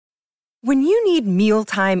When you need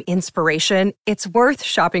mealtime inspiration, it's worth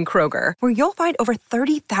shopping Kroger, where you'll find over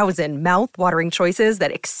 30,000 mouth-watering choices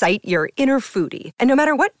that excite your inner foodie. And no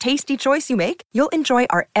matter what tasty choice you make, you'll enjoy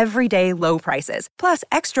our everyday low prices, plus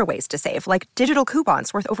extra ways to save, like digital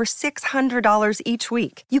coupons worth over $600 each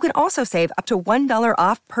week. You can also save up to $1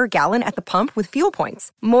 off per gallon at the pump with fuel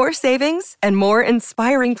points. More savings and more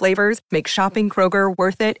inspiring flavors make shopping Kroger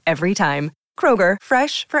worth it every time. Kroger,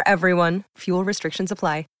 fresh for everyone. Fuel restrictions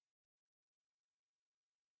apply.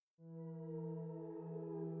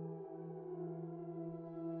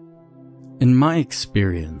 In my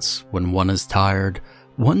experience, when one is tired,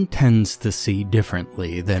 one tends to see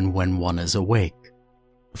differently than when one is awake.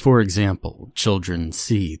 For example, children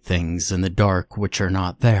see things in the dark which are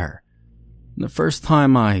not there. The first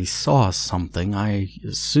time I saw something, I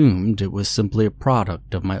assumed it was simply a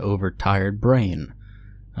product of my overtired brain.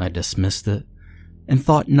 I dismissed it and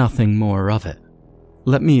thought nothing more of it.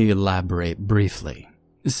 Let me elaborate briefly.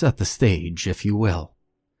 Set the stage, if you will.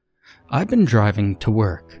 I've been driving to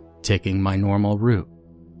work, taking my normal route.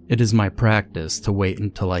 It is my practice to wait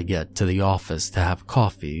until I get to the office to have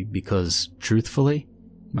coffee because, truthfully,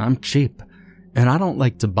 I'm cheap, and I don't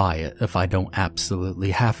like to buy it if I don't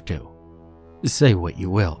absolutely have to. Say what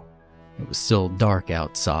you will. It was still dark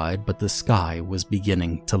outside, but the sky was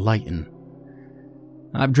beginning to lighten.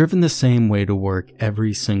 I've driven the same way to work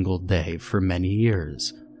every single day for many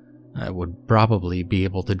years. I would probably be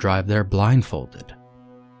able to drive there blindfolded.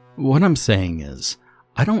 What I'm saying is,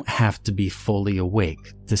 I don't have to be fully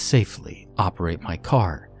awake to safely operate my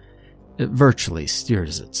car. It virtually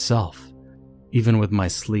steers itself. Even with my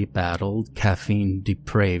sleep-addled,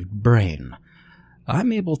 caffeine-depraved brain,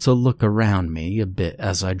 I'm able to look around me a bit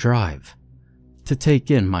as I drive, to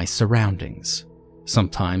take in my surroundings,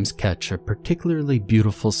 sometimes catch a particularly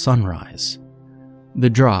beautiful sunrise. The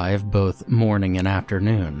drive, both morning and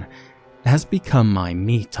afternoon, has become my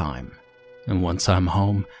me time, and once I'm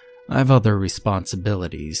home, I have other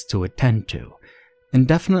responsibilities to attend to, and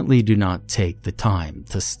definitely do not take the time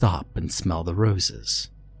to stop and smell the roses.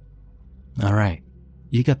 Alright,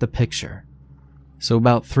 you get the picture. So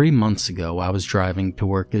about 3 months ago, I was driving to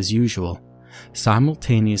work as usual,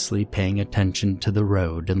 simultaneously paying attention to the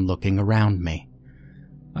road and looking around me.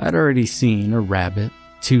 I had already seen a rabbit,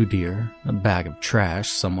 2 deer, a bag of trash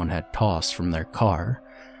someone had tossed from their car,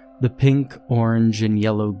 the pink, orange, and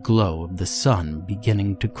yellow glow of the sun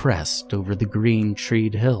beginning to crest over the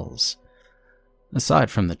green-treed hills.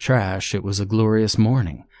 Aside from the trash, it was a glorious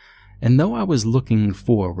morning, and though I was looking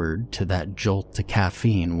forward to that jolt to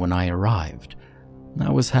caffeine when I arrived,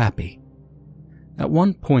 I was happy. At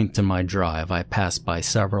one point in my drive, I passed by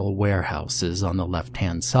several warehouses on the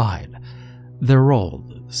left-hand side. They're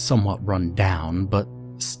old, somewhat run down, but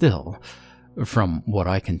still, from what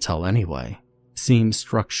I can tell anyway, seem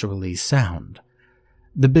structurally sound.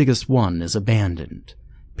 The biggest one is abandoned,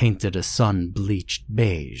 painted a sun-bleached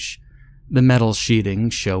beige, the metal sheeting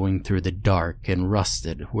showing through the dark and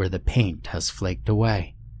rusted where the paint has flaked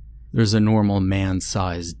away. There's a normal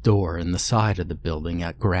man-sized door in the side of the building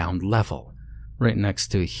at ground level, right next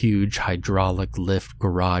to a huge hydraulic lift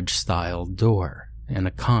garage-style door and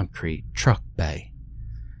a concrete truck bay.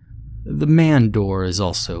 The man door is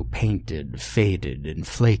also painted, faded, and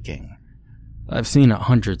flaking. I've seen it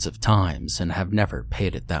hundreds of times and have never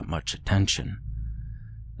paid it that much attention.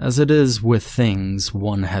 As it is with things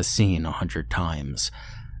one has seen 100 times,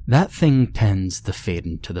 that thing tends to fade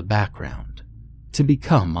into the background, to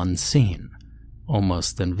become unseen,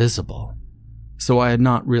 almost invisible. So I had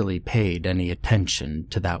not really paid any attention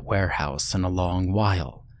to that warehouse in a long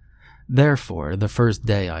while. Therefore, the first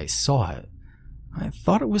day I saw it, I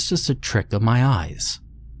thought it was just a trick of my eyes.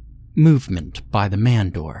 Movement by the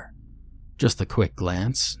man door. Just a quick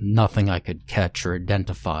glance, nothing I could catch or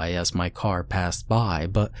identify as my car passed by,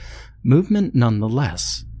 but movement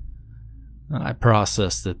nonetheless. I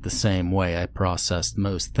processed it the same way I processed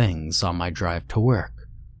most things on my drive to work.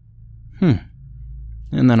 And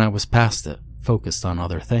then I was past it, focused on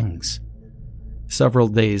other things. Several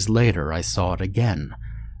days later, I saw it again.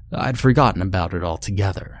 I'd forgotten about it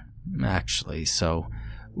altogether, actually, so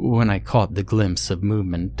when I caught the glimpse of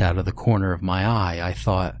movement out of the corner of my eye, I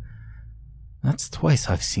thought, that's twice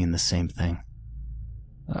I've seen the same thing.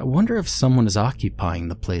 I wonder if someone is occupying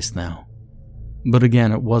the place now. But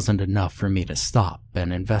again, it wasn't enough for me to stop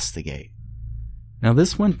and investigate. Now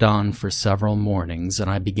this went on for several mornings, and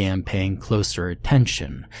I began paying closer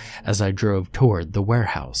attention as I drove toward the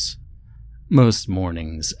warehouse. Most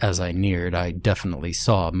mornings, as I neared, I definitely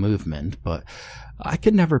saw movement, but I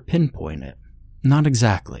could never pinpoint it. Not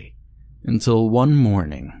exactly. Until one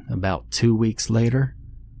morning, about 2 weeks later,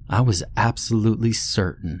 I was absolutely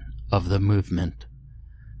certain of the movement.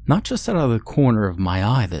 Not just out of the corner of my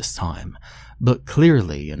eye this time, but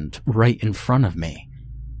clearly and right in front of me,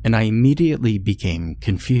 and I immediately became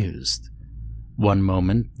confused. One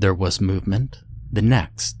moment there was movement, the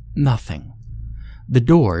next, nothing. The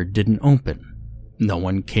door didn't open. No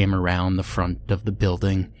one came around the front of the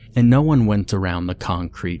building, and no one went around the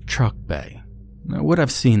concrete truck bay. I would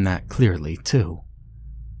have seen that clearly, too.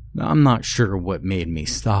 I'm not sure what made me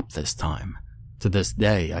stop this time. To this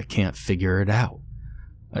day, I can't figure it out.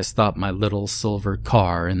 I stopped my little silver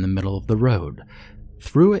car in the middle of the road,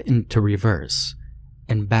 threw it into reverse,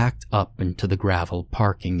 and backed up into the gravel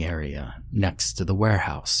parking area next to the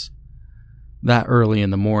warehouse. That early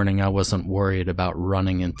in the morning, I wasn't worried about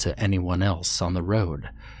running into anyone else on the road.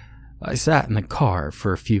 I sat in the car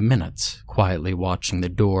for a few minutes, quietly watching the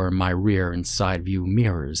door in my rear and side view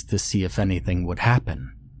mirrors to see if anything would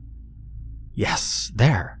happen. Yes,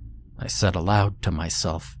 there, I said aloud to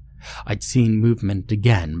myself. I'd seen movement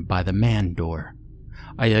again by the man door.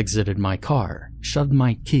 I exited my car, shoved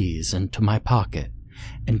my keys into my pocket,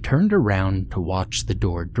 and turned around to watch the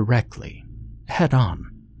door directly, head on.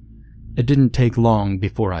 It didn't take long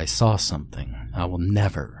before I saw something I will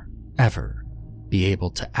never, ever be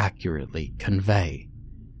able to accurately convey.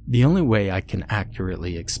 The only way I can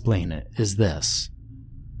accurately explain it is this.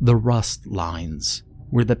 The rust lines,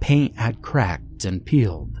 where the paint had cracked and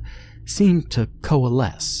peeled, seemed to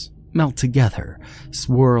coalesce, melt together,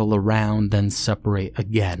 swirl around, then separate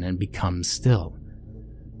again and become still.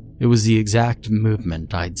 It was the exact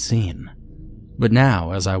movement I'd seen. But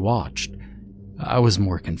now, as I watched, I was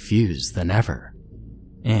more confused than ever,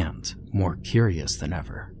 and more curious than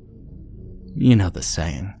ever. You know the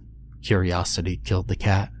saying, curiosity killed the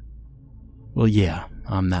cat? Well, yeah,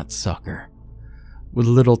 I'm that sucker. With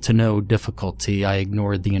little to no difficulty, I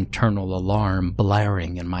ignored the internal alarm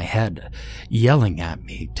blaring in my head, yelling at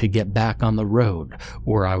me to get back on the road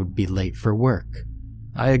or I would be late for work.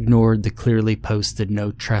 I ignored the clearly posted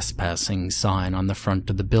no trespassing sign on the front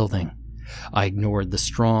of the building. I ignored the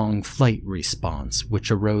strong flight response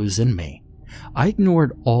which arose in me. I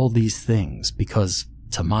ignored all these things because,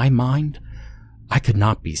 to my mind, I could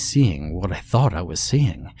not be seeing what I thought I was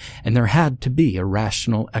seeing, and there had to be a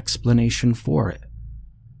rational explanation for it.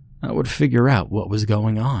 I would figure out what was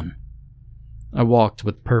going on. I walked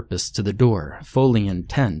with purpose to the door, fully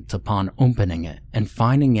intent upon opening it and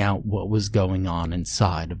finding out what was going on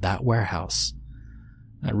inside of that warehouse.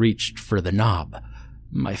 I reached for the knob.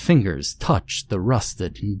 My fingers touched the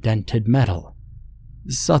rusted and dented metal.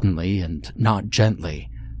 Suddenly, and not gently,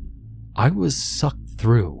 I was sucked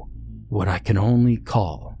through what I can only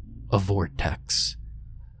call a vortex.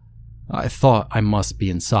 I thought I must be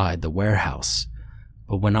inside the warehouse,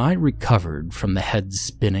 but when I recovered from the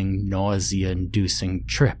head-spinning, nausea-inducing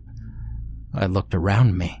trip, I looked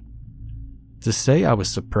around me. To say I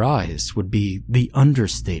was surprised would be the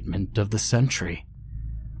understatement of the century.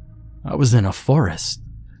 I was in a forest.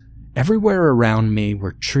 Everywhere around me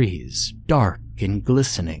were trees, dark and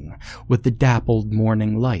glistening with the dappled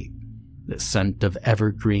morning light, the scent of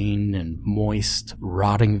evergreen and moist,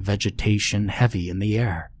 rotting vegetation heavy in the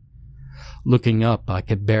air. Looking up, I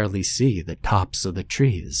could barely see the tops of the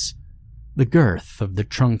trees. The girth of the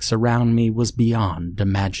trunks around me was beyond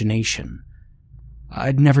imagination.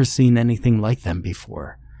 I'd never seen anything like them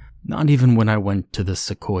before, not even when I went to the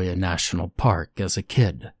Sequoia National Park as a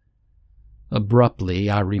kid. Abruptly,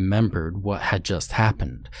 I remembered what had just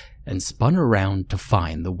happened and spun around to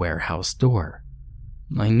find the warehouse door.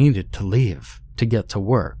 I needed to leave to get to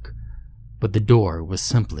work, but the door was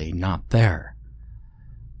simply not there.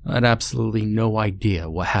 I had absolutely no idea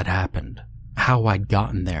what had happened, how I'd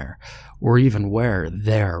gotten there, or even where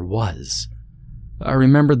there was. I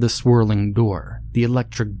remembered the swirling door, the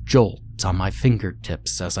electric jolt on my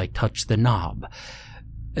fingertips as I touched the knob,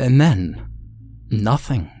 and then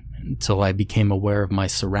nothing until I became aware of my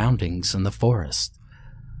surroundings in the forest.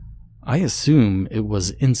 I assume it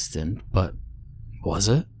was instant, but was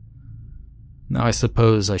it? Now, I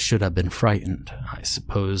suppose I should have been frightened. I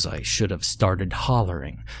suppose I should have started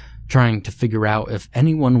hollering, trying to figure out if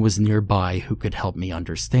anyone was nearby who could help me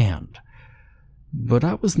understand. But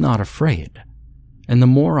I was not afraid, and the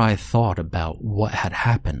more I thought about what had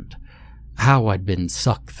happened, how I'd been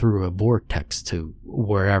sucked through a vortex to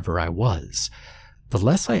wherever I was, the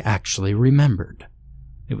less I actually remembered.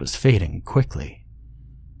 It was fading quickly.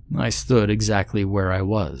 I stood exactly where I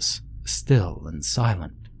was, still and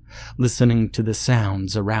silent, listening to the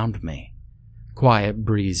sounds around me. Quiet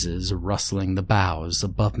breezes rustling the boughs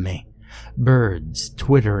above me, birds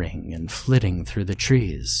twittering and flitting through the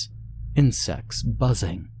trees, insects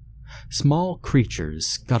buzzing, small creatures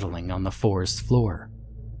scuttling on the forest floor.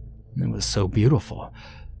 It was so beautiful,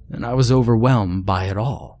 and I was overwhelmed by it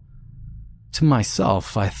all. To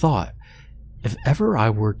myself, I thought, if ever I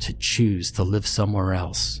were to choose to live somewhere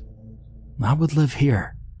else, I would live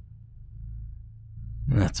here.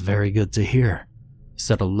 "That's very good to hear,"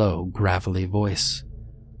 said a low, gravelly voice.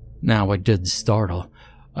 Now I did startle.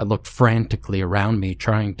 I looked frantically around me,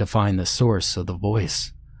 trying to find the source of the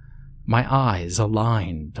voice. My eyes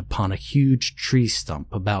aligned upon a huge tree stump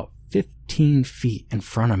about 15 feet in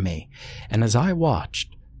front of me, and as I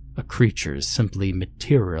watched, a creature simply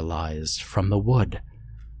materialized from the wood.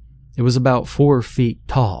 It was about 4 feet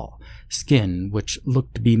tall, skin which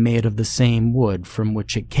looked to be made of the same wood from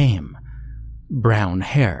which it came. Brown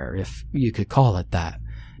hair, if you could call it that,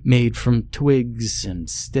 made from twigs and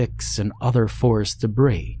sticks and other forest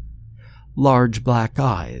debris. Large black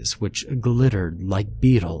eyes which glittered like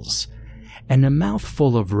beetles, and a mouth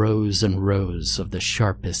full of rows and rows of the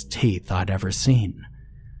sharpest teeth I'd ever seen.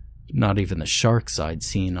 Not even the sharks I'd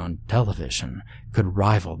seen on television could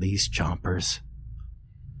rival these chompers.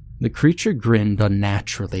 The creature grinned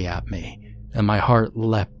unnaturally at me, and my heart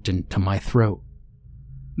leapt into my throat.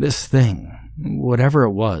 This thing, whatever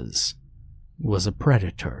it was a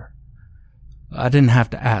predator. I didn't have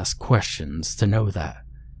to ask questions to know that.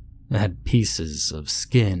 It had pieces of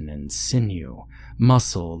skin and sinew,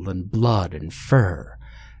 muscle and blood and fur,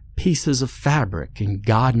 pieces of fabric and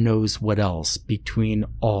God knows what else between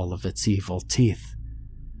all of its evil teeth.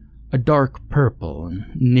 A dark purple and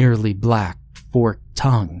nearly black forked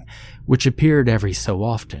tongue, which appeared every so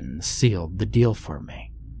often, sealed the deal for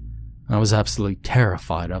me. I was absolutely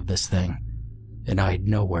terrified of this thing, and I had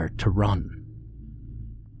nowhere to run.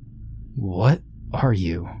 "What are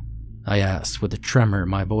you?" I asked with a tremor in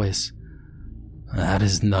my voice. "That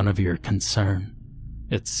is none of your concern,"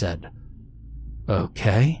 it said.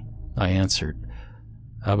 "Okay," I answered.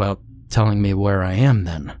 "How about telling me where I am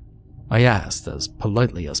then?" I asked as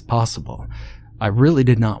politely as possible. I really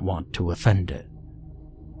did not want to offend it.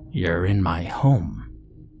 "You're in my home,"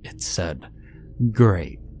 it said.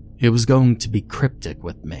 Great. It was going to be cryptic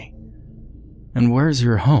with me. "And where's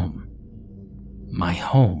your home?" "My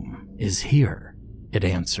home is here," it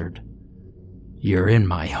answered. "You're in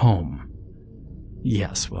my home."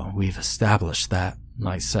 "Yes, well, we've established that,"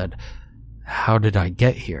 I said. "How did I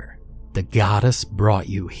get here?" "The goddess brought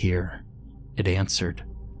you here," it answered.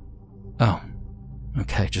 "Oh,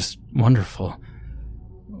 okay, just wonderful."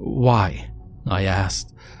 "Why?" I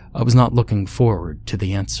asked. I was not looking forward to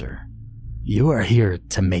the answer. "You are here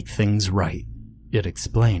to make things right," it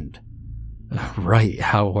explained. "Right?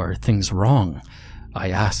 How are things wrong?" I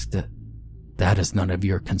asked it. "That is none of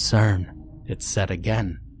your concern," it said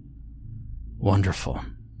again. Wonderful.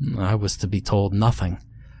 I was to be told nothing.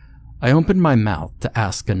 I opened my mouth to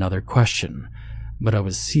ask another question, but I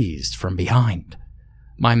was seized from behind.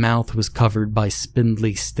 My mouth was covered by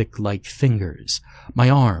spindly stick-like fingers, my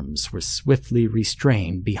arms were swiftly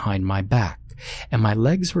restrained behind my back, and my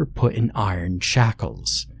legs were put in iron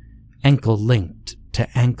shackles, ankle linked to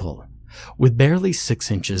ankle, with barely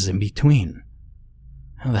 6 inches in between.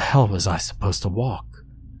 How the hell was I supposed to walk?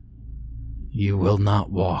 "You will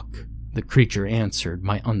not walk," the creature answered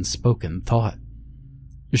my unspoken thought.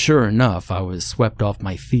 Sure enough, I was swept off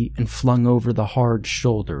my feet and flung over the hard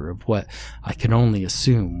shoulder of what I could only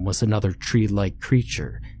assume was another tree-like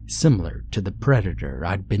creature, similar to the predator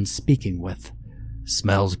I'd been speaking with.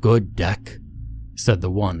 "Smells good, Deck," said the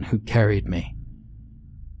one who carried me.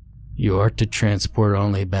 "You are to transport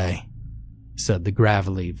only, Bay," said the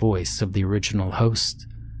gravelly voice of the original host.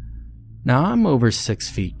 Now I'm over 6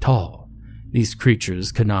 feet tall. These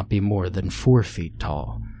creatures could not be more than 4 feet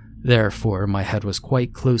tall. Therefore, my head was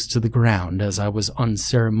quite close to the ground as I was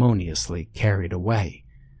unceremoniously carried away.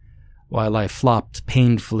 While I flopped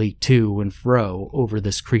painfully to and fro over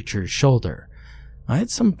this creature's shoulder, I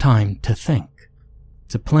had some time to think,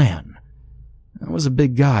 to plan. I was a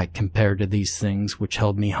big guy compared to these things which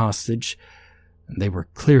held me hostage. They were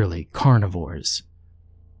clearly carnivores.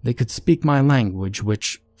 They could speak my language,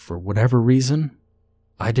 which, for whatever reason,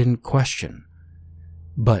 I didn't question.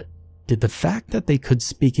 But did the fact that they could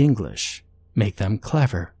speak English make them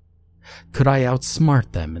clever? Could I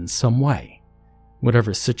outsmart them in some way?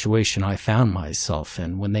 Whatever situation I found myself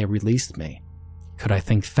in when they released me, could I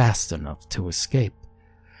think fast enough to escape?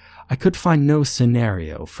 I could find no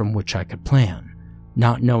scenario from which I could plan,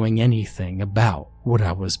 not knowing anything about what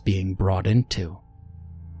I was being brought into.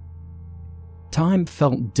 Time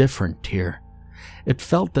felt different here. It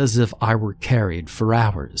felt as if I were carried for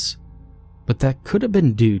hours. But that could have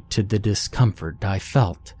been due to the discomfort I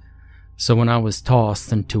felt. So when I was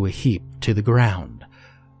tossed into a heap to the ground,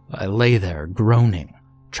 I lay there groaning,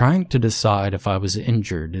 trying to decide if I was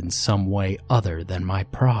injured in some way other than my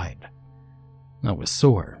pride. I was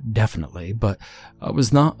sore, definitely, but I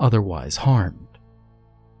was not otherwise harmed.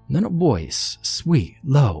 Then a voice, sweet,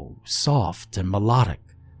 low, soft, and melodic.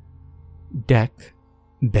 "Deck,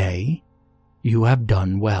 Bay, you have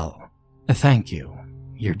done well. Thank you.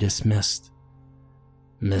 You're dismissed."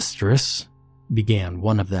 "Mistress," began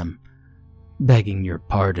one of them, "begging your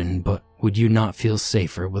pardon, but would you not feel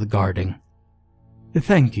safer with guarding?"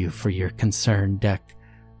 "Thank you for your concern, Deck,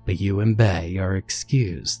 but you and Bay are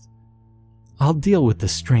excused. I'll deal with the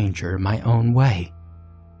stranger my own way."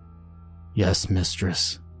 "Yes,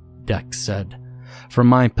 mistress," Deck said. From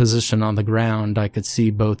my position on the ground, I could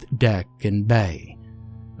see both Deck and Bay.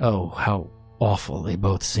 Oh, how awful they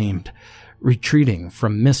both seemed, retreating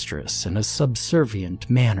from mistress in a subservient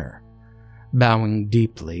manner, bowing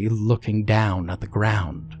deeply, looking down at the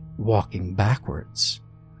ground, walking backwards.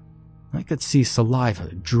 I could see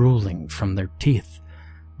saliva drooling from their teeth,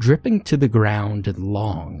 dripping to the ground in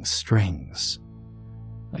long strings.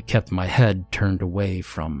 I kept my head turned away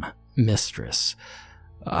from mistress.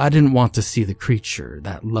 I didn't want to see the creature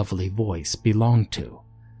that lovely voice belonged to.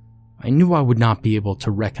 I knew I would not be able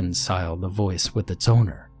to reconcile the voice with its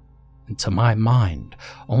owner, and to my mind,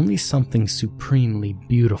 only something supremely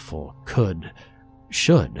beautiful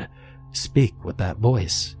should speak with that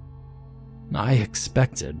voice. I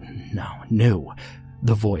knew,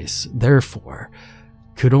 the voice, therefore,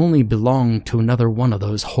 could only belong to another one of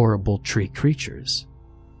those horrible tree creatures.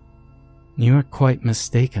 "You are quite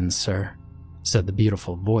mistaken, sir," said the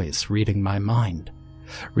beautiful voice, reading my mind.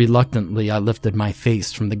 Reluctantly, I lifted my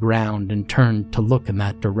face from the ground and turned to look in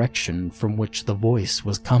that direction from which the voice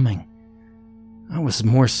was coming. I was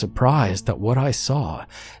more surprised at what I saw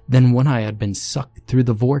than when I had been sucked through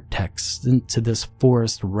the vortex into this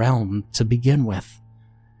forest realm to begin with.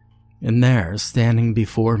 And there, standing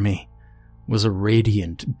before me, was a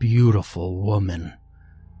radiant, beautiful woman.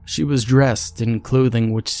 She was dressed in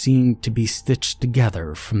clothing which seemed to be stitched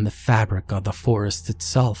together from the fabric of the forest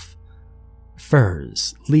itself.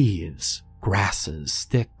 Furs, leaves, grasses,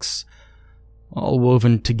 sticks, all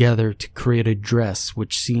woven together to create a dress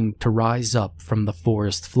which seemed to rise up from the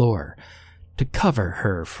forest floor, to cover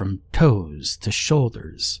her from toes to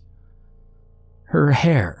shoulders. Her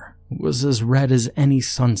hair was as red as any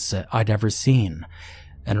sunset I'd ever seen,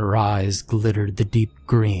 and her eyes glittered the deep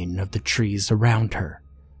green of the trees around her.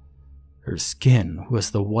 Her skin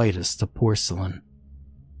was the whitest of porcelain.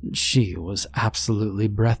 She was absolutely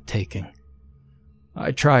breathtaking.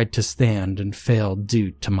 I tried to stand and failed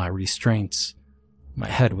due to my restraints. My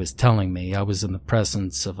head was telling me I was in the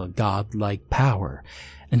presence of a godlike power,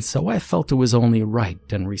 and so I felt it was only right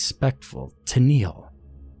and respectful to kneel,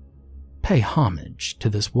 pay homage to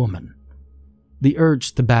this woman. The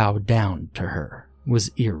urge to bow down to her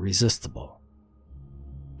was irresistible.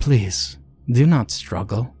 "Please, do not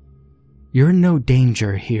struggle. You're in no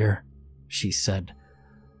danger here," she said.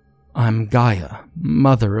 "I'm Gaia,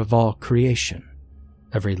 mother of all creation.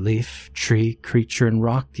 Every leaf, tree, creature, and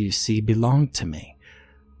rock you see belong to me.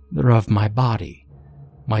 They're of my body.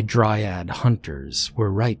 My dryad hunters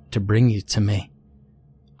were right to bring you to me.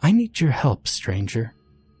 I need your help, stranger."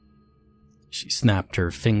 She snapped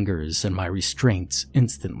her fingers and my restraints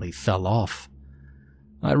instantly fell off.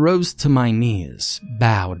 I rose to my knees,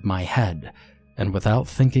 bowed my head, and without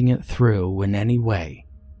thinking it through in any way,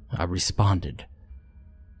 I responded,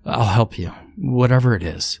 "I'll help you, whatever it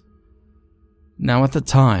is." Now at the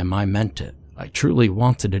time, I meant it. I truly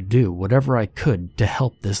wanted to do whatever I could to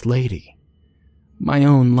help this lady. My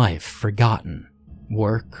own life forgotten.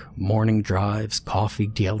 Work, morning drives, coffee,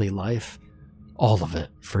 daily life. All of it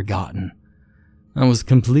forgotten. I was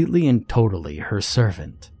completely and totally her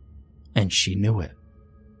servant. And she knew it.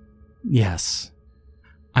 "Yes,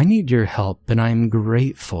 I need your help and I am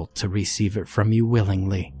grateful to receive it from you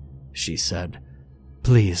willingly," she said.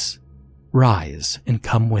 "Please, rise and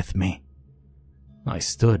come with me." I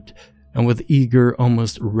stood, and with eager,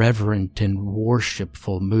 almost reverent and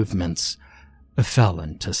worshipful movements, fell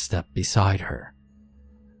into step beside her.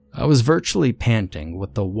 I was virtually panting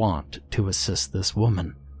with the want to assist this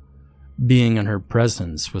woman. Being in her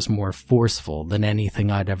presence was more forceful than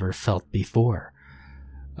anything I'd ever felt before.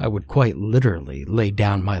 I would quite literally lay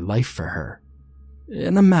down my life for her.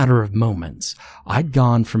 In a matter of moments, I'd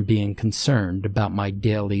gone from being concerned about my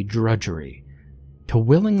daily drudgery to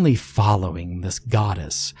willingly following this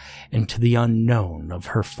goddess into the unknown of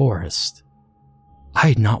her forest. I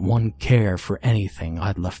had not one care for anything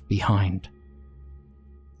I'd left behind.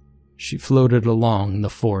 She floated along the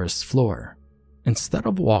forest floor, Instead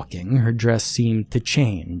of walking, her dress seemed to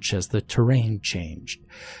change as the terrain changed,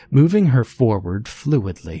 moving her forward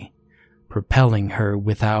fluidly, propelling her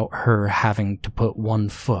without her having to put one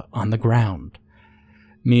foot on the ground.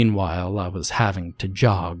 Meanwhile, I was having to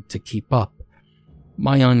jog to keep up,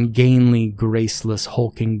 my ungainly, graceless,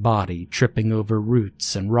 hulking body tripping over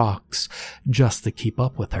roots and rocks just to keep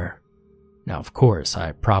up with her. Now, of course,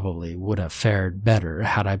 I probably would have fared better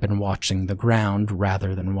had I been watching the ground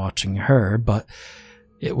rather than watching her, but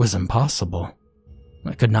it was impossible.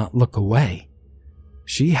 I could not look away.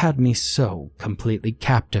 She had me so completely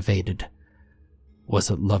captivated. Was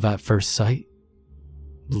it love at first sight?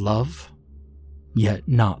 Love? Yet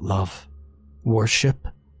not love. Worship?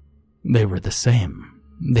 They were the same.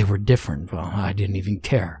 They were different. Well, I didn't even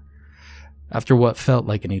care. After what felt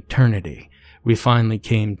like an eternity, we finally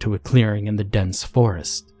came to a clearing in the dense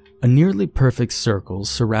forest, a nearly perfect circle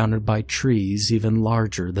surrounded by trees even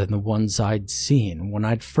larger than the ones I'd seen when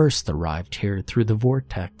I'd first arrived here through the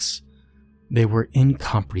vortex. They were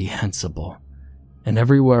incomprehensible, and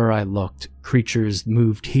everywhere I looked, creatures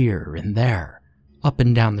moved here and there, up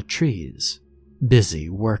and down the trees, busy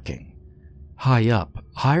working. High up,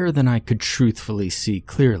 higher than I could truthfully see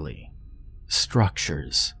clearly.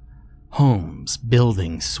 Structures. Homes,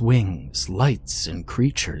 buildings, swings, lights, and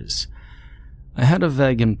creatures. I had a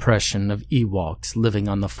vague impression of Ewoks living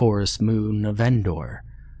on the forest moon of Endor,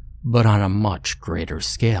 but on a much greater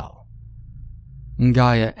scale.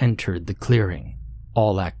 Gaia entered the clearing.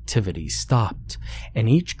 All activity stopped, and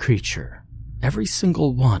each creature, every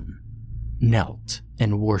single one, knelt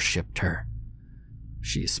and worshipped her.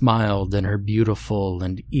 She smiled in her beautiful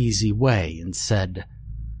and easy way and said,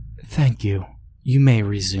 "Thank you. You may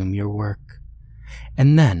resume your work,"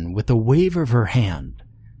 and then, with a wave of her hand,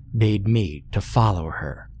 bade me to follow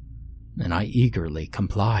her, and I eagerly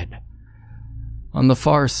complied. On the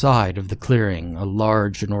far side of the clearing, a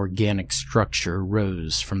large and organic structure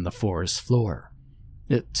rose from the forest floor.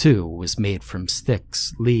 It, too, was made from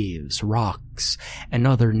sticks, leaves, rocks, and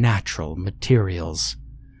other natural materials.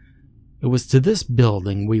 It was to this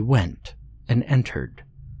building we went and entered.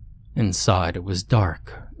 Inside it was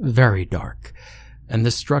dark, very dark, and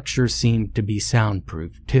the structure seemed to be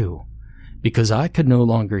soundproof too, because I could no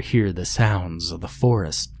longer hear the sounds of the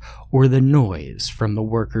forest or the noise from the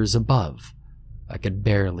workers above. I could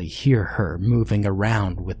barely hear her moving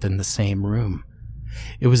around within the same room.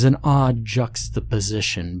 It was an odd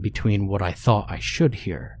juxtaposition between what I thought I should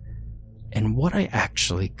hear and what I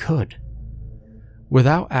actually could.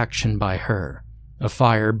 Without action by her, a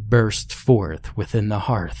fire burst forth within the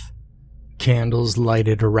hearth. Candles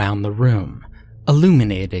lighted around the room,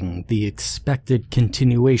 illuminating the expected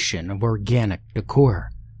continuation of organic decor.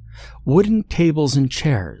 Wooden tables and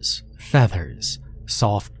chairs, feathers,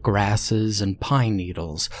 soft grasses, and pine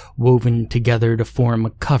needles woven together to form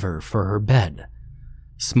a cover for her bed.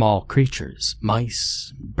 Small creatures,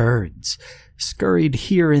 mice, birds, scurried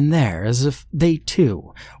here and there as if they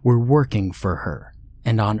too were working for her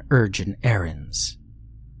and on urgent errands.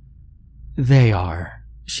 "They are,"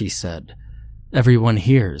 she said. "Everyone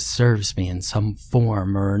here serves me in some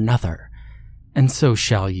form or another, and so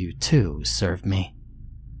shall you too serve me.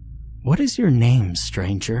 What is your name,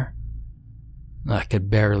 stranger?" I could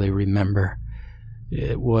barely remember.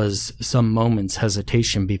 It was some moments'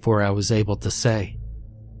 hesitation before I was able to say,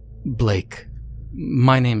 "Blake.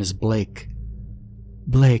 My name is Blake."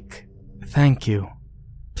 "Blake, thank you.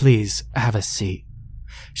 Please have a seat."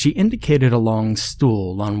 She indicated a long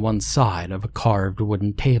stool on one side of a carved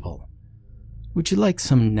wooden table. "Would you like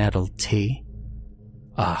some nettle tea?"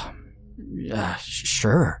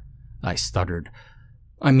 Sure," I stuttered.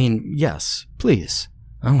 "I mean, yes, please."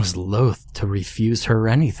 I was loath to refuse her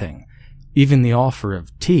anything. Even the offer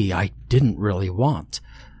of tea I didn't really want.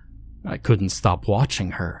 I couldn't stop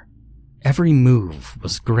watching her. Every move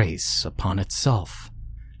was grace upon itself.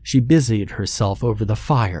 She busied herself over the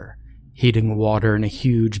fire, heating water in a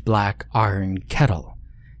huge black iron kettle.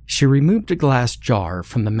 She removed a glass jar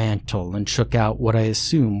from the mantel and shook out what I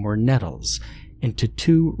assume were nettles into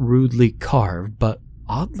two rudely carved but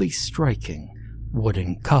oddly striking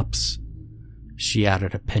wooden cups. She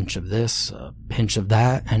added a pinch of this, a pinch of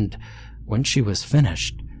that, and when she was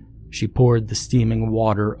finished, she poured the steaming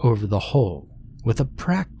water over the whole with a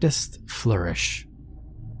practiced flourish.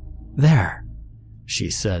 "There," she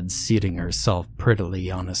said, seating herself prettily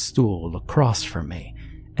on a stool across from me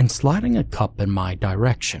and sliding a cup in my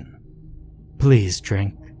direction. "Please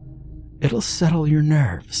drink. It'll settle your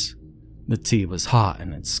nerves." The tea was hot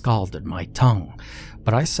and it scalded my tongue,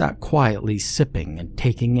 but I sat quietly sipping and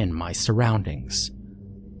taking in my surroundings.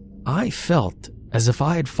 I felt as if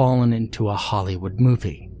I had fallen into a Hollywood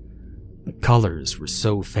movie. The colors were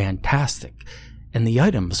so fantastic, and the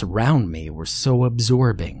items around me were so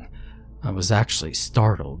absorbing. I was actually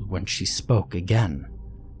startled when she spoke again.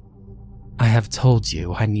 "I have told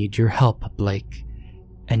you I need your help, Blake,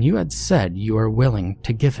 and you had said you are willing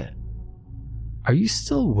to give it. Are you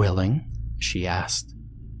still willing?" she asked.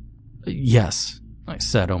 "Yes," I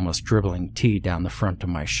said, almost dribbling tea down the front of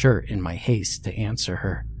my shirt in my haste to answer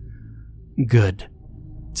her. "Good.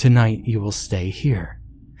 Tonight you will stay here,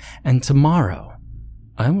 and tomorrow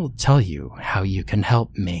I will tell you how you can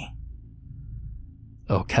help me."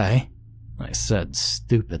 "Okay," I said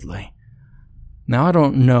stupidly. Now I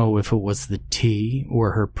don't know if it was the tea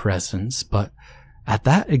or her presence, but at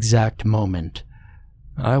that exact moment,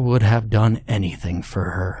 I would have done anything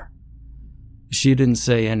for her. She didn't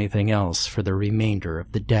say anything else for the remainder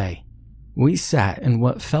of the day. We sat in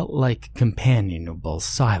what felt like companionable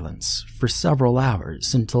silence for several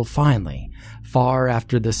hours until finally, far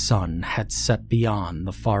after the sun had set beyond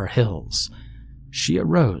the far hills, she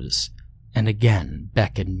arose and again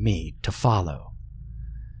beckoned me to follow.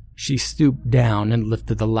 She stooped down and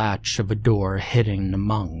lifted the latch of a door hidden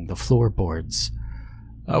among the floorboards.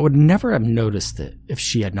 I would never have noticed it if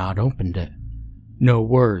she had not opened it. No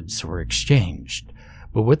words were exchanged,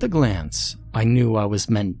 but with a glance, I knew I was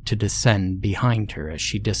meant to descend behind her as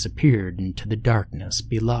she disappeared into the darkness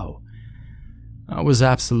below. I was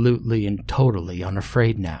absolutely and totally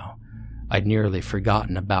unafraid now. I'd nearly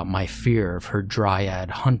forgotten about my fear of her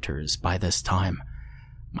dryad hunters by this time.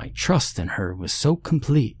 My trust in her was so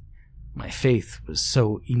complete, my faith was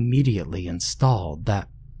so immediately installed that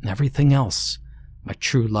everything else, my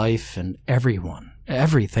true life and everyone,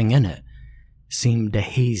 everything in it, seemed a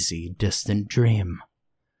hazy, distant dream.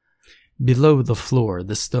 Below the floor,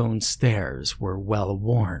 the stone stairs were well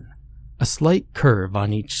worn. A slight curve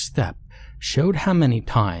on each step showed how many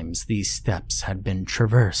times these steps had been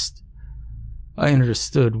traversed. I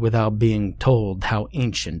understood without being told how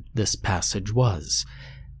ancient this passage was,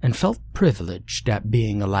 and felt privileged at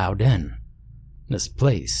being allowed in. This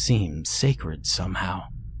place seemed sacred somehow.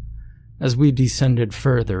 As we descended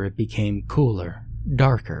further, it became cooler,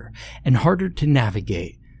 darker, and harder to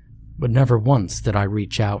navigate, but never once did I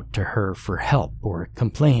reach out to her for help or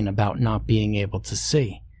complain about not being able to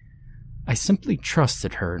see. I simply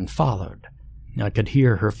trusted her and followed. I could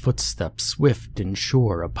hear her footsteps swift and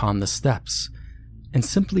sure upon the steps, and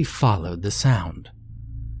simply followed the sound.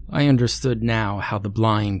 I understood now how the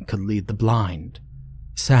blind could lead the blind.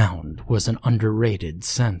 Sound was an underrated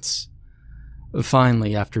sense.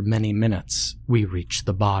 Finally, after many minutes, we reached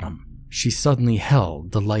the bottom. She suddenly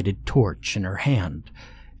held the lighted torch in her hand,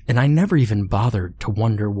 and I never even bothered to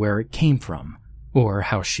wonder where it came from, or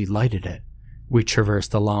how she lighted it. We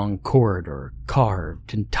traversed a long corridor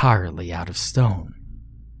carved entirely out of stone.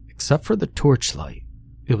 Except for the torchlight,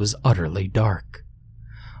 it was utterly dark.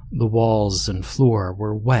 The walls and floor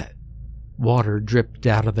were wet. Water dripped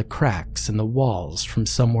out of the cracks in the walls from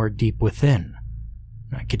somewhere deep within.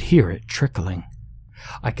 I could hear it trickling.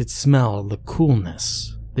 I could smell the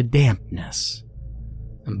coolness, the dampness.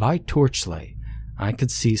 And by torchlight, I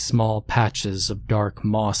could see small patches of dark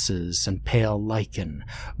mosses and pale lichen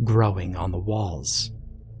growing on the walls.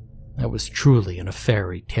 I was truly in a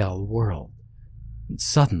fairy tale world. And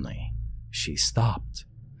suddenly, she stopped.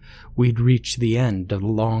 We'd reached the end of the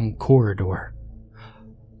long corridor.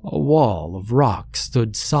 A wall of rock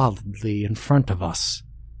stood solidly in front of us,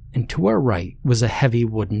 and to our right was a heavy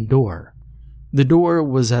wooden door. The door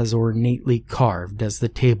was as ornately carved as the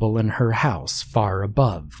table in her house far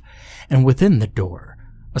above, and within the door,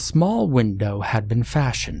 a small window had been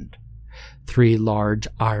fashioned. 3 large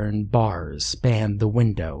iron bars spanned the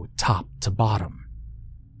window top to bottom.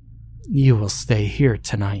 "You will stay here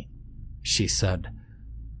tonight," she said.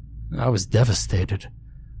 I was devastated.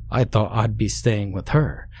 I thought I'd be staying with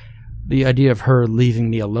her. The idea of her leaving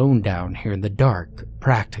me alone down here in the dark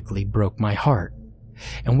practically broke my heart.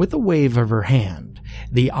 And with a wave of her hand,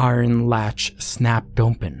 the iron latch snapped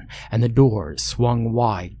open and the door swung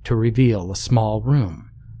wide to reveal a small room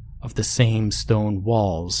of the same stone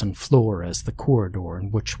walls and floor as the corridor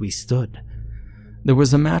in which we stood. There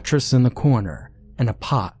was a mattress in the corner and a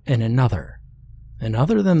pot in another, and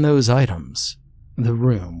other than those items, the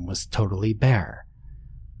room was totally bare.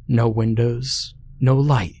 No windows, no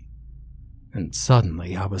light, and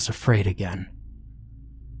suddenly I was afraid again.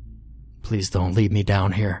 "Please don't leave me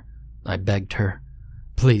down here," I begged her.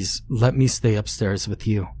 "Please let me stay upstairs with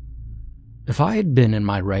you." If I had been in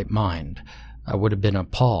my right mind, I would have been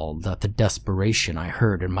appalled at the desperation I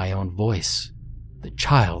heard in my own voice, the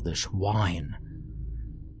childish whine.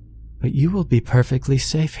 "But you will be perfectly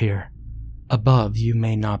safe here. Above you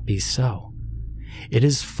may not be so. It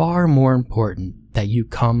is far more important that you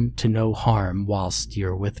come to no harm whilst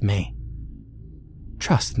you're with me.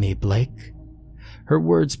 Trust me, Blake." Her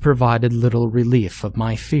words provided little relief of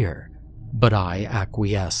my fear, but I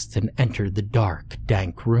acquiesced and entered the dark,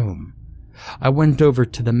 dank room. I went over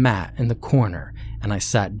to the mat in the corner and I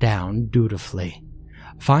sat down dutifully,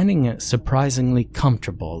 finding it surprisingly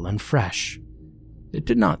comfortable and fresh. It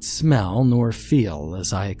did not smell nor feel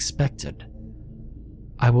as I expected.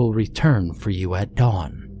 "I will return for you at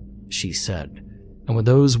dawn," she said, and with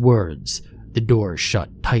those words, the door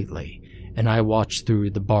shut tightly, and I watched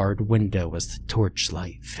through the barred window as the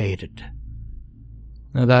torchlight faded.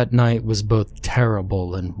 Now, that night was both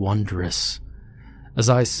terrible and wondrous. As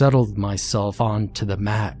I settled myself onto the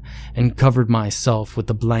mat and covered myself with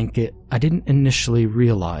the blanket I didn't initially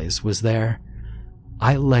realize was there,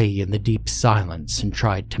 I lay in the deep silence and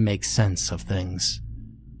tried to make sense of things.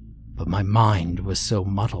 But my mind was so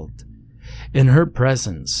muddled. In her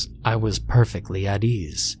presence, I was perfectly at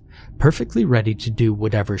ease, perfectly ready to do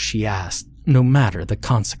whatever she asked, no matter the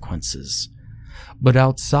consequences. But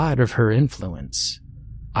outside of her influence,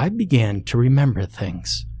 I began to remember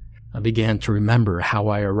things. I began to remember how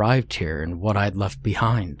I arrived here and what I'd left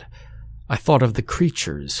behind. I thought of the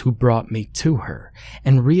creatures who brought me to her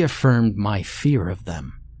and reaffirmed my fear of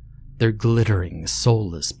them. Their glittering,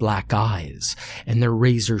 soulless black eyes and their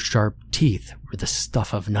razor-sharp teeth were the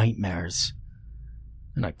stuff of nightmares.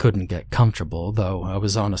 And I couldn't get comfortable, though I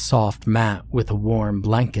was on a soft mat with a warm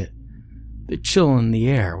blanket. The chill in the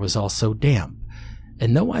air was also damp,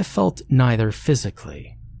 and though I felt neither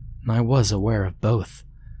physically, I was aware of both.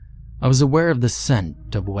 I was aware of the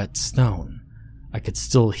scent of wet stone. I could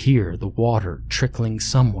still hear the water trickling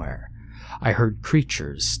somewhere. I heard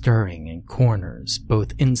creatures stirring in corners,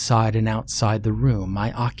 both inside and outside the room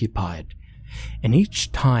I occupied, and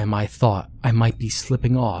each time I thought I might be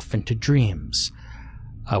slipping off into dreams,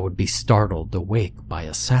 I would be startled awake by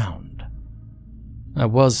a sound. I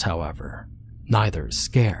was, however, neither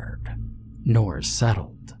scared nor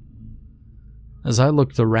settled. As I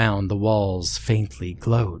looked around, the walls faintly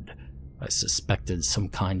glowed. I suspected some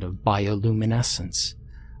kind of bioluminescence.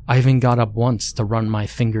 I even got up once to run my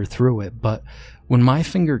finger through it, but when my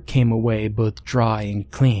finger came away both dry and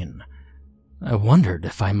clean, I wondered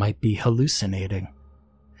if I might be hallucinating.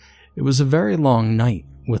 It was a very long night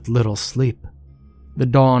with little sleep. The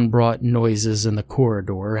dawn brought noises in the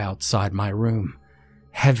corridor outside my room,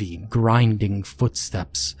 heavy, grinding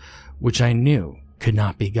footsteps, which I knew could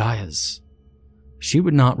not be Gaia's. She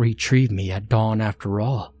would not retrieve me at dawn after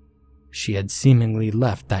all. She had seemingly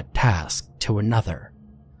left that task to another.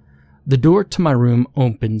 The door to my room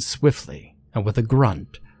opened swiftly, and with a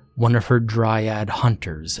grunt, one of her dryad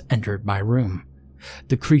hunters entered my room.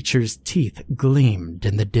 The creature's teeth gleamed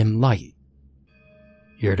in the dim light.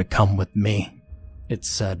 "You're to come with me," it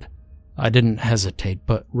said. I didn't hesitate,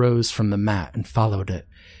 but rose from the mat and followed it,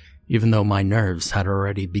 even though my nerves had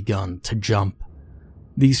already begun to jump.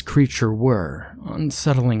 These creatures were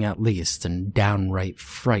unsettling at least and downright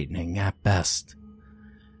frightening at best.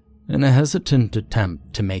 In a hesitant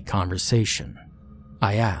attempt to make conversation,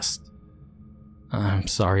 I asked, "I'm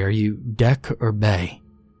sorry, are you Deck or Bay?"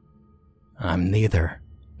 "I'm neither,"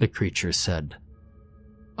 the creature said.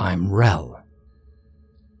 "I'm Rel."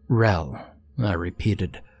 "Rel," I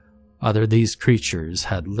repeated. Either these creatures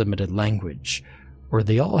had limited language, or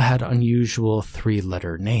they all had unusual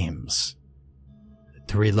three-letter names.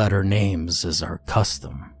 "Three-letter names is our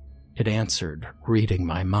custom," it answered, reading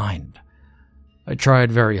my mind. I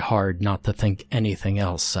tried very hard not to think anything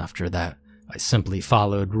else after that. I simply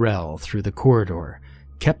followed Rel through the corridor,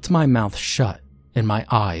 kept my mouth shut, and my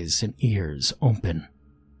eyes and ears open.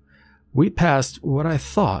 We passed what I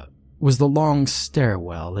thought was the long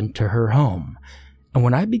stairwell into her home, and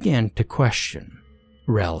when I began to question,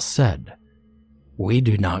 Rel said, "We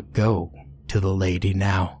do not go to the lady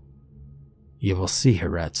now. You will see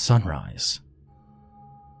her at sunrise."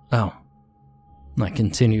 Oh. I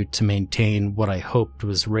continued to maintain what I hoped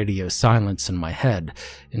was radio silence in my head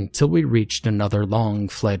until we reached another long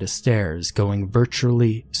flight of stairs going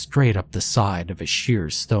virtually straight up the side of a sheer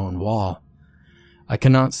stone wall. I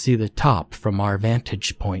cannot see the top from our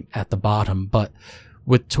vantage point at the bottom, but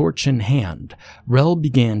with torch in hand, Rel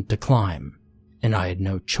began to climb, and I had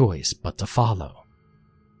no choice but to follow.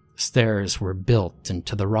 Stairs were built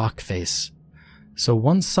into the rock face, so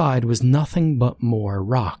one side was nothing but more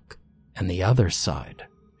rock, and the other side,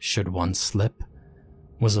 should one slip,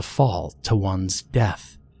 was a fall to one's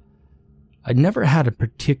death. I'd never had a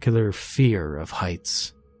particular fear of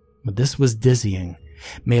heights, but this was dizzying,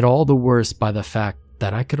 made all the worse by the fact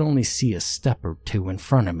that I could only see a step or two in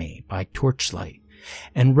front of me by torchlight,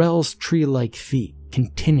 and Rel's tree-like feet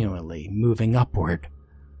continually moving upward.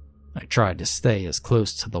 I tried to stay as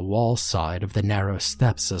close to the wall side of the narrow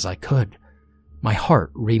steps as I could. My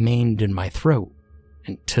heart remained in my throat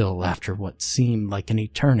until, after what seemed like an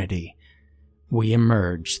eternity, we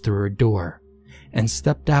emerged through a door and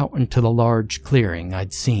stepped out into the large clearing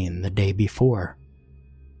I'd seen the day before.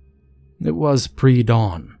 It was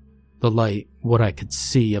pre-dawn. The light, what I could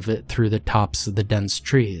see of it through the tops of the dense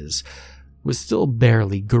trees, was still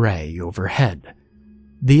barely gray overhead.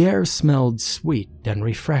 The air smelled sweet and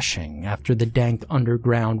refreshing after the dank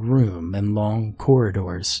underground room and long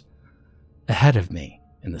corridors. Ahead of me,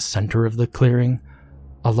 in the center of the clearing,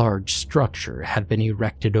 a large structure had been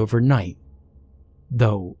erected overnight,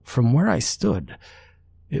 though from where I stood,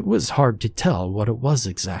 it was hard to tell what it was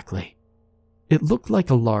exactly. It looked like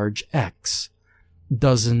a large X,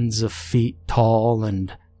 dozens of feet tall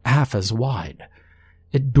and half as wide.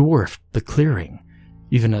 It dwarfed the clearing,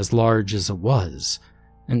 even as large as it was,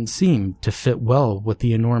 and seemed to fit well with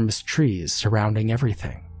the enormous trees surrounding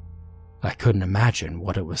everything. I couldn't imagine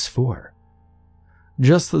what it was for.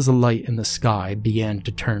 Just as the light in the sky began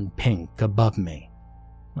to turn pink above me,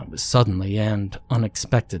 I was suddenly and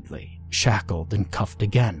unexpectedly shackled and cuffed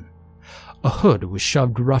again. A hood was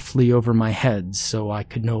shoved roughly over my head so I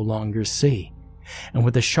could no longer see, and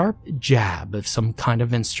with a sharp jab of some kind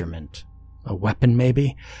of instrument, a weapon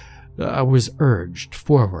maybe, I was urged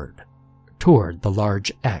forward toward the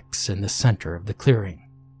large X in the center of the clearing.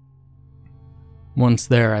 Once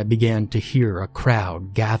there, I began to hear a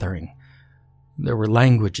crowd gathering. There were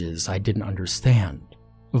languages I didn't understand,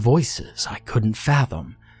 voices I couldn't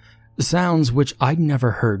fathom, sounds which I'd never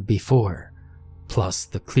heard before, plus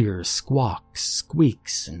the clear squawks,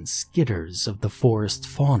 squeaks, and skitters of the forest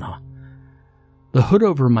fauna. The hood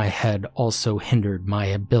over my head also hindered my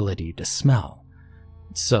ability to smell,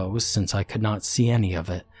 so since I could not see any of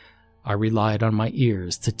it, I relied on my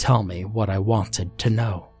ears to tell me what I wanted to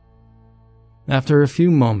know. After a few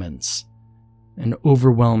moments, an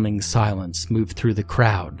overwhelming silence moved through the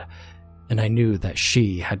crowd, and I knew that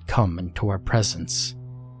she had come into our presence.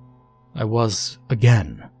 I was,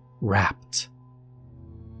 again, rapt.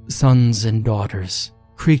 Sons and daughters,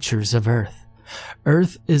 creatures of Earth.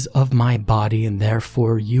 Earth is of my body, and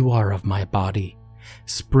therefore you are of my body.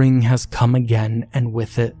 Spring has come again, and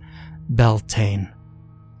with it, Beltane.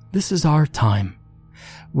 This is our time.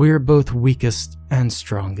 We're both weakest and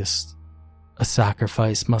strongest. A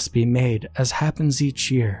sacrifice must be made, as happens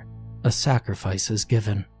each year. A sacrifice is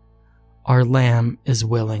given. Our lamb is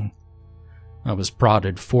willing. I was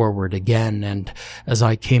prodded forward again, and as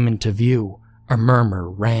I came into view, a murmur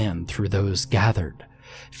ran through those gathered.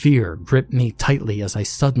 Fear gripped me tightly as I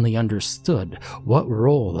suddenly understood what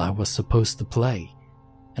role I was supposed to play,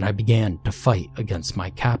 and I began to fight against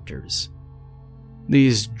my captors.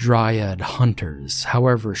 These dryad hunters,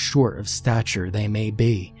 however short of stature they may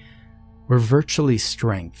be, were virtually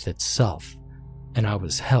strength itself, and I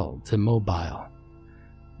was held immobile.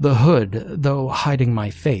 The hood, though hiding my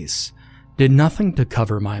face, did nothing to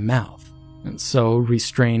cover my mouth, and so,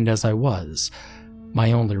 restrained as I was,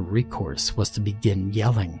 my only recourse was to begin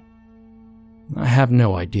yelling. I have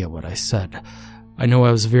no idea what I said. I know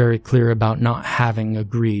I was very clear about not having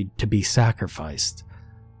agreed to be sacrificed,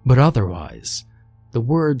 but otherwise, the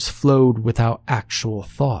words flowed without actual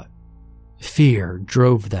thought. Fear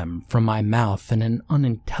drove them from my mouth in an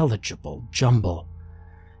unintelligible jumble.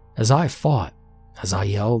 As I fought, as I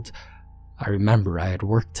yelled, I remember I had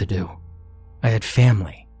work to do. I had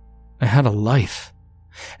family. I had a life.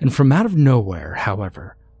 And from out of nowhere,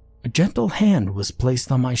 however, a gentle hand was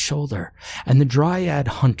placed on my shoulder, and the dryad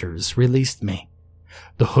hunters released me.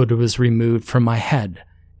 The hood was removed from my head,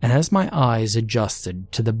 and as my eyes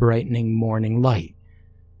adjusted to the brightening morning light,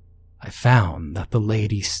 I found that the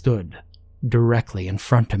lady stood directly in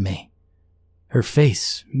front of me, her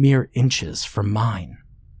face mere inches from mine.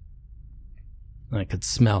 I could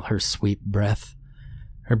smell her sweet breath.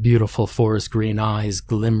 Her beautiful forest green eyes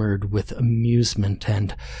glimmered with amusement,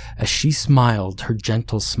 and as she smiled her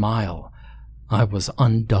gentle smile, I was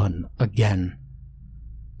undone again.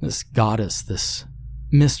 This goddess, this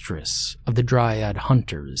mistress of the dryad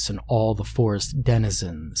hunters and all the forest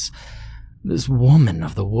denizens, this woman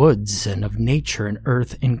of the woods and of nature and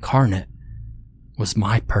earth incarnate, was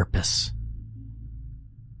my purpose.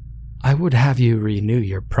 "I would have you renew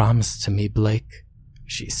your promise to me, Blake,"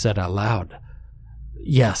 she said aloud.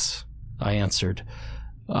 "Yes," I answered.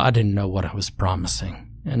 I didn't know what I was promising,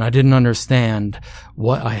 and I didn't understand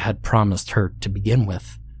what I had promised her to begin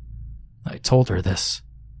with. I told her this.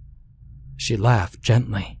 She laughed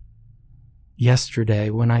gently. "Yesterday,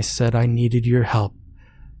 when I said I needed your help,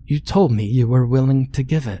 You told me you were willing to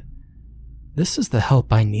give it. This is the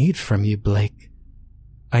help I need from you, Blake.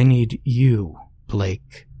 I need you,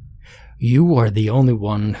 Blake. You are the only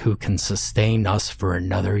one who can sustain us for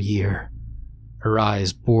another year." Her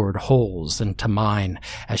eyes bored holes into mine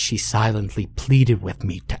as she silently pleaded with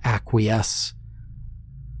me to acquiesce.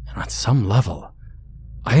 And on some level,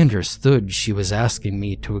 I understood she was asking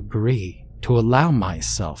me to agree, to allow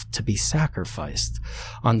myself to be sacrificed.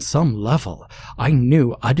 On some level, I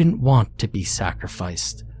knew I didn't want to be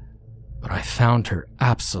sacrificed, but I found her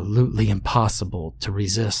absolutely impossible to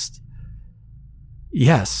resist.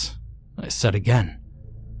 "Yes," I said again.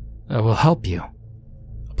 "I will help you."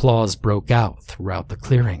 Applause broke out throughout the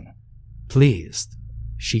clearing. Pleased,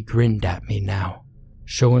 she grinned at me now,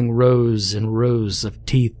 showing rows and rows of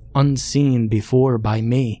teeth unseen before by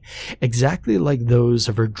me, exactly like those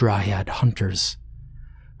of her dryad hunters.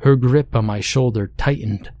 Her grip on my shoulder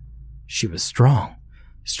tightened. She was strong,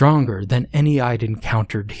 stronger than any I'd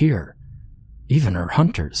encountered here, even her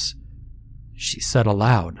hunters. She said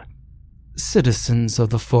aloud, "Citizens of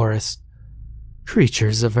the forest,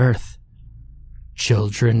 creatures of earth,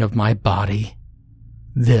 children of my body,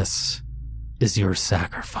 this is your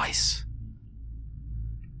sacrifice."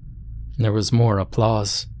 There was more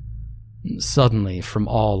applause. Suddenly, from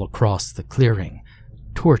all across the clearing,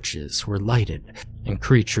 torches were lighted, and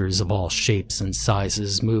creatures of all shapes and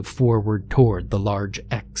sizes moved forward toward the large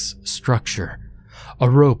X structure. A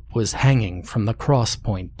rope was hanging from the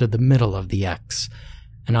crosspoint to the middle of the X,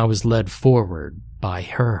 and I was led forward by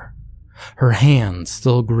her hand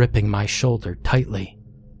still gripping my shoulder tightly.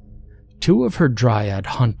 Two of her dryad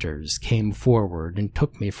hunters came forward and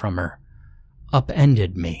took me from her,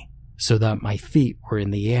 upended me so that my feet were in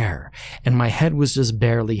the air and my head was just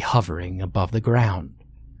barely hovering above the ground.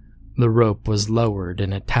 The rope was lowered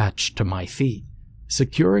and attached to my feet,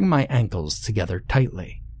 securing my ankles together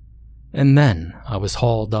tightly. And then I was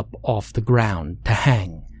hauled up off the ground to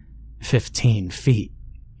hang 15 feet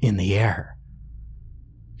in the air.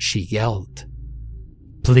 She yelled,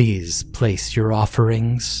 "Please place your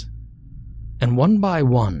offerings." And one by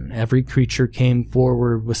one, every creature came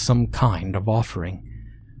forward with some kind of offering.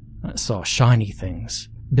 I saw shiny things,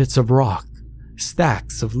 bits of rock,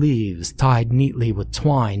 stacks of leaves tied neatly with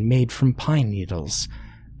twine made from pine needles,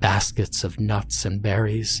 baskets of nuts and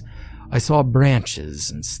berries. I saw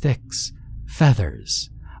branches and sticks,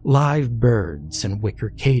 feathers, live birds and wicker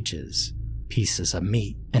cages, pieces of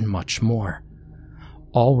meat, and much more.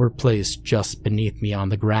 All were placed just beneath me on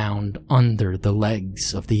the ground under the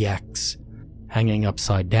legs of the X. Hanging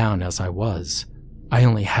upside down as I was, I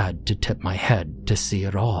only had to tip my head to see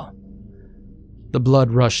it all. The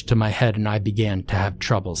blood rushed to my head and I began to have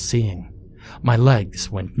trouble seeing. My legs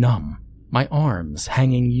went numb. My arms,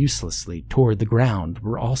 hanging uselessly toward the ground,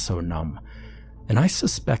 were also numb, and I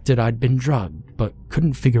suspected I'd been drugged, but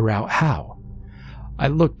couldn't figure out how. I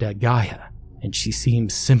looked at Gaia, and she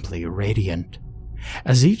seemed simply radiant.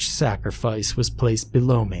 As each sacrifice was placed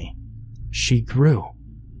below me, she grew.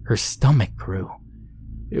 Her stomach grew.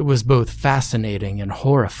 It was both fascinating and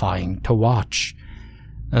horrifying to watch.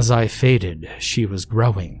 As I faded, she was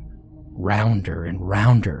growing, rounder and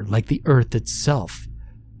rounder, like the earth itself,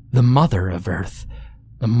 the mother of earth,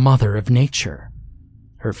 the mother of nature.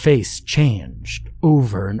 Her face changed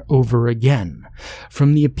over and over again,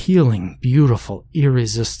 from the appealing, beautiful,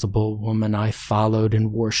 irresistible woman I followed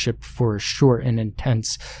and worshipped for a short and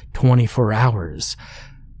intense 24 hours,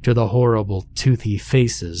 to the horrible, toothy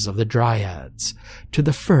faces of the dryads, to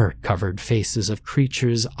the fur-covered faces of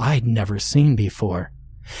creatures I'd never seen before.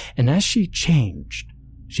 And as she changed,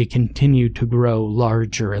 she continued to grow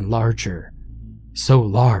larger and larger, so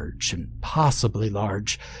large and possibly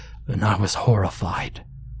large that I was horrified.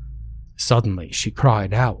 Suddenly, she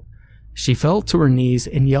cried out. She fell to her knees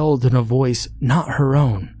and yelled in a voice not her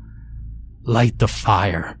own, "Light the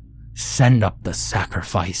fire! Send up the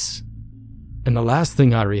sacrifice!" And the last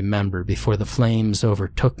thing I remember before the flames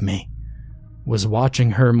overtook me was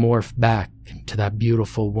watching her morph back into that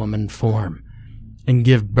beautiful woman form and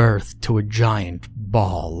give birth to a giant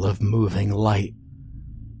ball of moving light.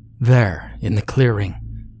 There, in the clearing,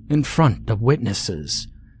 in front of witnesses,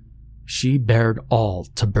 she bared all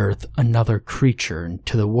to birth another creature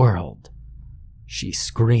into the world. She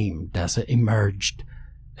screamed as it emerged,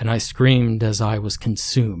 and I screamed as I was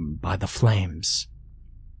consumed by the flames.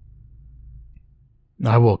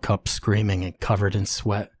 I woke up screaming and covered in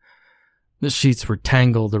sweat. The sheets were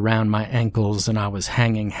tangled around my ankles and I was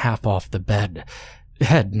hanging half off the bed,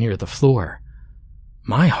 head near the floor.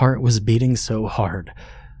 My heart was beating so hard,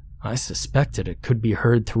 I suspected it could be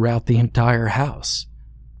heard throughout the entire house.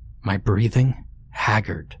 My breathing,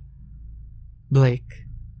 haggard. "Blake,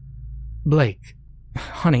 Blake,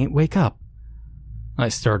 honey, wake up. I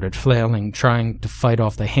started flailing, trying to fight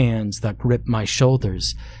off the hands that gripped my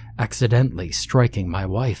shoulders, accidentally striking my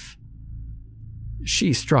wife.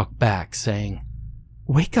 She struck back, saying,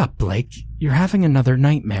 "Wake up, Blake, you're having another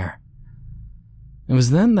nightmare." It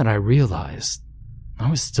was then that I realized I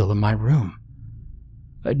was still in my room.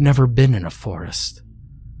 I'd never been in a forest.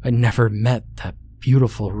 I'd never met that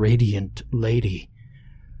beautiful, radiant lady.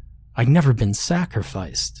 I'd never been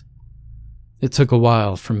sacrificed. It took a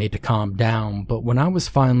while for me to calm down, but when I was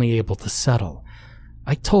finally able to settle,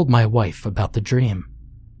 I told my wife about the dream.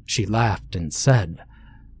 She laughed and said,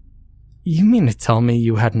 "You mean to tell me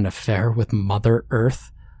you had an affair with Mother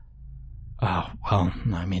Earth?" "Oh, well,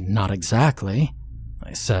 not exactly,"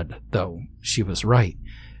 I said, though she was right.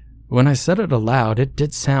 When I said it aloud, it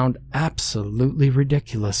did sound absolutely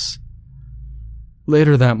ridiculous.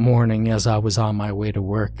 Later that morning, as I was on my way to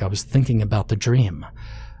work, I was thinking about the dream.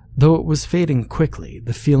 Though it was fading quickly,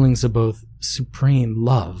 the feelings of both supreme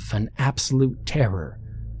love and absolute terror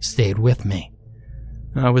stayed with me.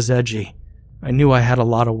 I was edgy. I knew I had a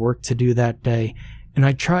lot of work to do that day, and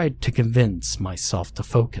I tried to convince myself to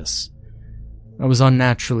focus. I was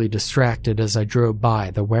unnaturally distracted as I drove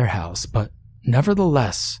by the warehouse, but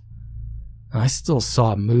nevertheless, I still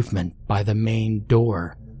saw movement by the main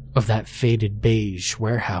door of that faded beige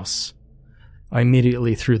warehouse. I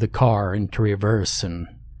immediately threw the car into reverse, and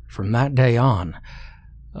from that day on,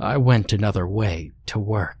 I went another way to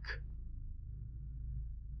work.